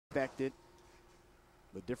expected.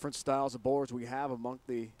 The different styles of bowlers we have amongst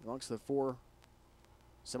the 4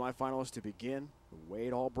 semifinalists to begin. The way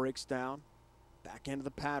it all breaks down, back end of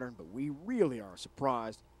the pattern, but we really are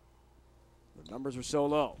surprised the numbers are so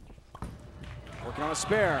low. Working on a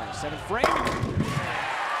spare, 7th frame.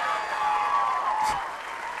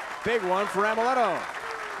 Big one for Amleto.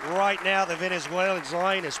 Right now, the Venezuelan's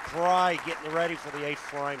line is Pry getting ready for the 8th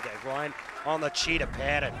frame, Dave. Line on the cheetah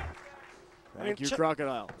pattern. Thank you,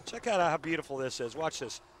 Crocodile. Check out how beautiful this is. Watch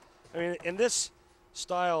this. I mean, and this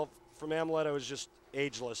style from Amleto is just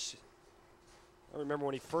ageless. I remember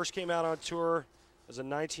when he first came out on tour as a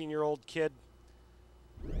 19-year-old kid,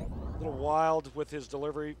 a little wild with his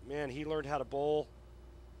delivery. Man, he learned how to bowl.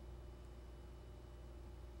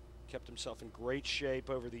 Kept himself in great shape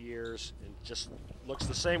over the years and just looks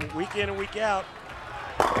the same week in and week out.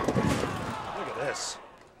 Look at this.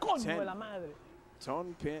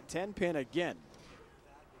 10 pin again.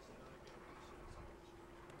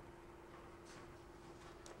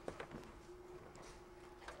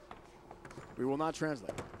 We will not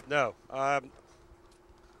translate. No. I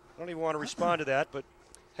don't even want to respond to that, but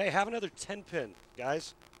hey, have another 10 pin,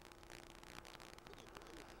 guys.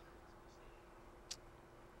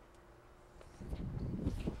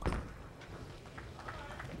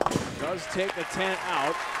 Does take the 10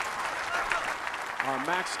 out. Our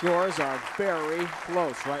max scores are very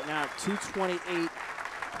close right now. 228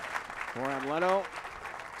 for Amleto,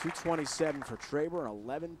 227 for Traber, an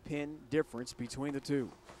 11-pin difference between the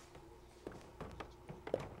two.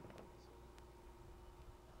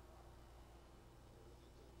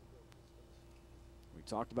 We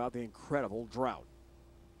talked about the incredible drought.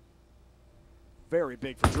 Very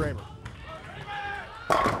big for Traber.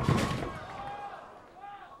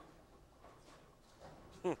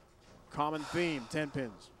 Common theme, 10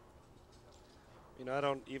 pins. You know, I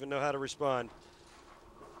don't even know how to respond.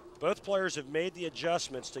 Both players have made the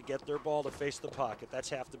adjustments to get their ball to face the pocket. That's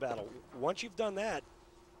half the battle. Once you've done that,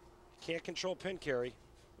 you can't control pin carry.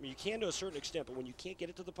 I mean, you can to a certain extent, but when you can't get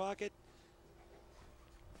it to the pocket,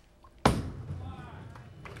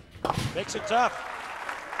 makes it tough.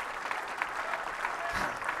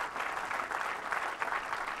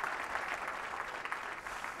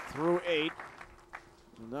 Through 8.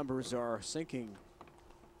 The numbers are sinking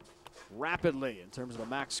rapidly in terms of the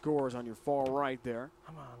max scores on your far right there.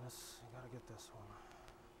 Come on, you gotta get this one.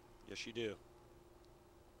 Yes, you do.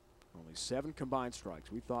 Only 7 combined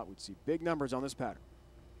strikes. We thought we'd see big numbers on this pattern.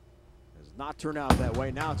 It has not turned out that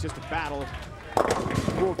way. Now it's just a battle.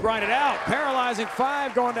 We'll grind it out. Paralyzing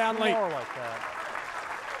 5 going down late. More like that.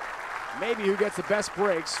 Maybe who gets the best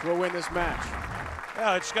breaks will win this match.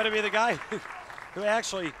 Yeah, it's got to be the guy who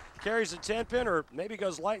actually carries a 10 pin, or maybe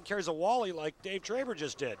goes light and carries a Wally like Dave-Traber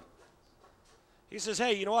just did. He says,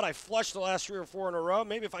 hey, you know what? I flushed the last 3 or 4 in a row.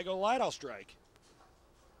 Maybe if I go light, I'll strike.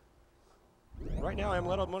 Right now,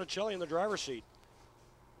 Amleto Monacelli in the driver's seat.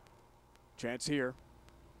 Chance here.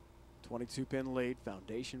 22-pin lead,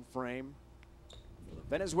 foundation frame for the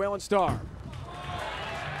Venezuelan star.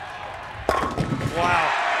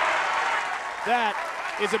 Wow. That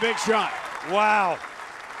is a big shot. Wow.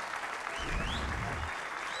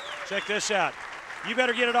 Check this out. You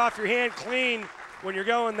better get it off your hand clean when you're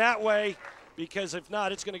going that way, because if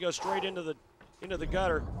not, it's going to go straight into the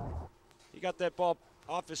gutter. He got that ball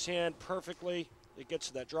off his hand perfectly. It gets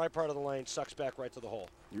to that dry part of the lane, sucks back right to the hole.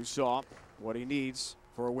 You saw what he needs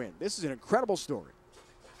for a win. This is an incredible story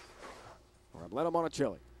for Amleto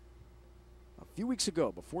Monacelli. A few weeks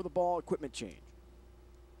ago, before the ball equipment change,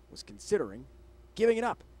 was considering giving it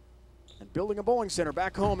up and building a bowling center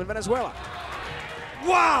back home in Venezuela.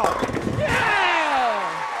 Wow!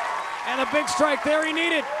 Yeah! And a big strike there he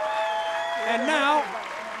needed. And now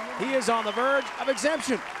he is on the verge of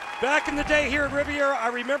exemption. Back in the day here at Riviera, I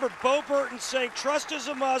remember Bo Burton saying, trust is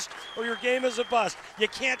a must or your game is a bust. You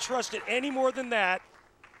can't trust it any more than that.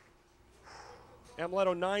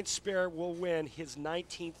 Amleto 9 spare will win his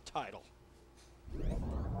 19th title.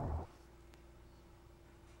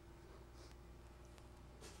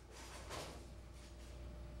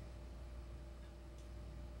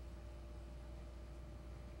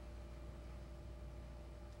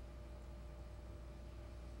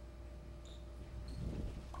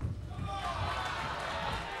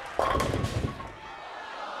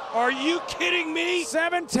 Are you kidding me?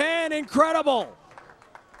 7-10, incredible.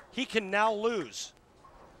 He can now lose.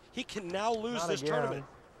 He can now lose this tournament.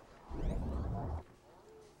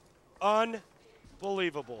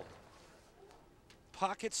 Unbelievable.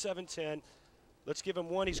 Pocket 7-10. Let's give him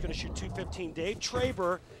 1. He's going to shoot 215.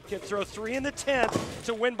 Dave-Traber can throw 3 in the 10th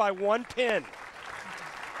to win by 1 pin.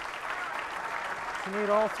 You need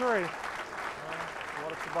all 3. A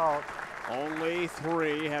lot of It's about. Only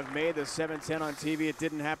 3 have made the 7-10 on TV. It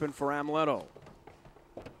didn't happen for Amleto.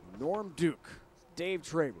 Norm Duke,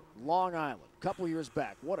 Dave-Traber, Long Island, a couple years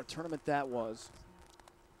back. What a tournament that was.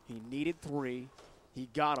 He needed 3. He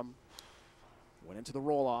got them. Went into the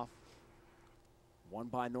roll-off. Won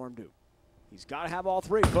by Norm Duke. He's got to have all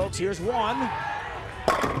 3, folks. Here's 1.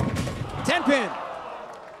 10-pin.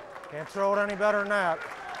 Can't throw it any better than that.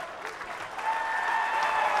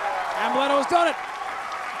 Amleto's done it.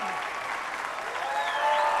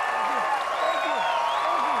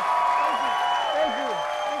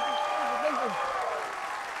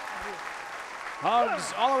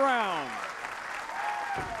 Hugs all around.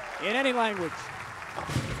 In any language.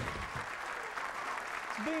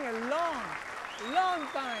 It's been a long, long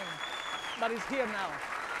time, but it's here now.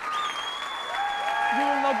 You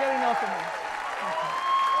will not get enough of me.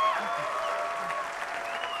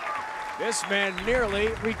 This man nearly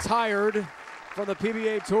retired from the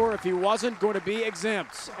PBA Tour if he wasn't going to be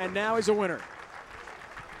exempt, and now he's a winner.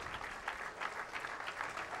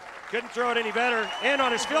 Couldn't throw it any better. And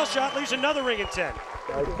on his field shot, leaves another ring in 10.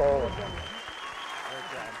 Nice ball.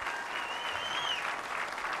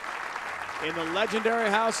 In the legendary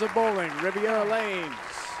house of bowling, Riviera Lanes,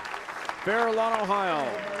 Fairlawn-Ohio,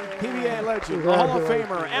 PBA legend, Hall of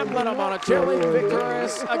Famer, Amleto Monacelli,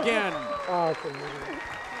 victorious again. Awesome.